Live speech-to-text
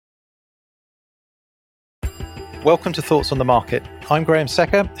Welcome to Thoughts on the Market. I'm Graham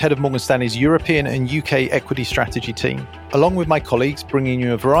Secker, head of Morgan Stanley's European and UK equity strategy team. Along with my colleagues bringing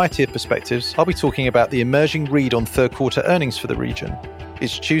you a variety of perspectives, I'll be talking about the emerging read on third quarter earnings for the region.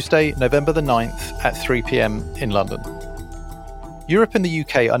 It's Tuesday, November the 9th at 3 p.m. in London. Europe and the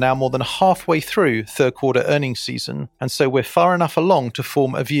UK are now more than halfway through third quarter earnings season, and so we're far enough along to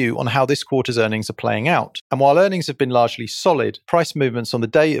form a view on how this quarter's earnings are playing out. And while earnings have been largely solid, price movements on the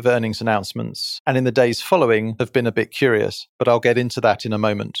day of earnings announcements and in the days following have been a bit curious, but I'll get into that in a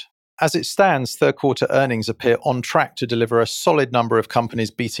moment. As it stands, third quarter earnings appear on track to deliver a solid number of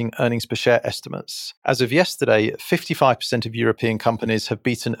companies beating earnings per share estimates. As of yesterday, 55% of European companies have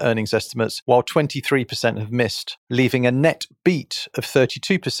beaten earnings estimates, while 23% have missed, leaving a net beat of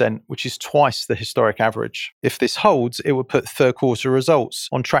 32%, which is twice the historic average. If this holds, it would put third quarter results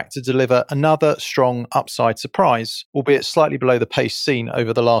on track to deliver another strong upside surprise, albeit slightly below the pace seen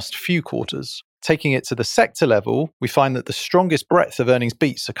over the last few quarters. Taking it to the sector level, we find that the strongest breadth of earnings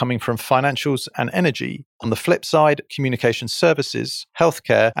beats are coming from financials and energy. On the flip side, communication services,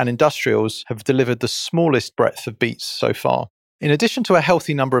 healthcare, and industrials have delivered the smallest breadth of beats so far. In addition to a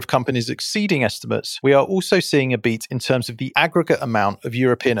healthy number of companies exceeding estimates, we are also seeing a beat in terms of the aggregate amount of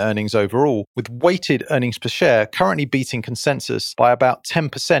European earnings overall, with weighted earnings per share currently beating consensus by about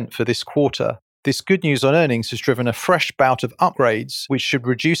 10% for this quarter. This good news on earnings has driven a fresh bout of upgrades, which should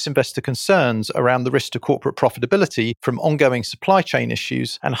reduce investor concerns around the risk to corporate profitability from ongoing supply chain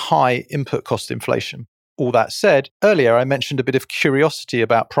issues and high input cost inflation. All that said, earlier I mentioned a bit of curiosity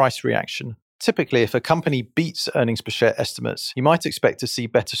about price reaction. Typically, if a company beats earnings per share estimates, you might expect to see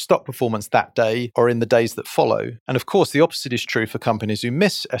better stock performance that day or in the days that follow. And of course, the opposite is true for companies who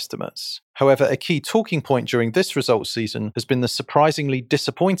miss estimates. However, a key talking point during this results season has been the surprisingly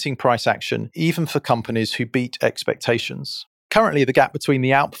disappointing price action, even for companies who beat expectations. Currently, the gap between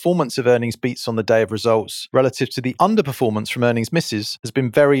the outperformance of earnings beats on the day of results relative to the underperformance from earnings misses has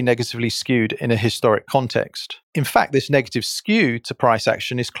been very negatively skewed in a historic context. In fact, this negative skew to price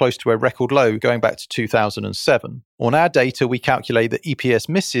action is close to a record low going back to 2007. On our data, we calculate that EPS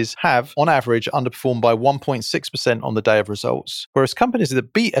misses have, on average, underperformed by 1.6% on the day of results, whereas companies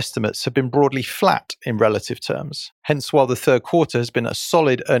that beat estimates have been broadly flat in relative terms. Hence, while the third quarter has been a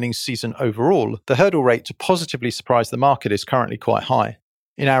solid earnings season overall, the hurdle rate to positively surprise the market is currently quite high.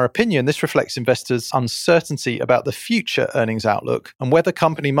 In our opinion, this reflects investors' uncertainty about the future earnings outlook and whether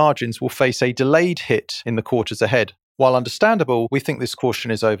company margins will face a delayed hit in the quarters ahead. While understandable, we think this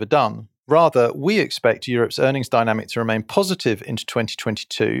caution is overdone. Rather, we expect Europe's earnings dynamic to remain positive into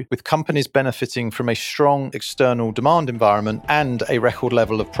 2022, with companies benefiting from a strong external demand environment and a record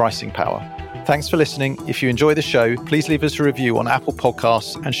level of pricing power. Thanks for listening. If you enjoy the show, please leave us a review on Apple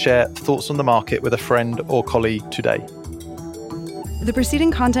Podcasts and share thoughts on the market with a friend or colleague today. The preceding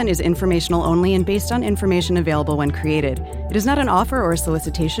content is informational only and based on information available when created. It is not an offer or a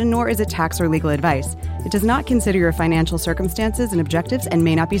solicitation, nor is it tax or legal advice. It does not consider your financial circumstances and objectives and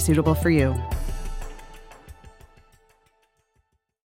may not be suitable for you.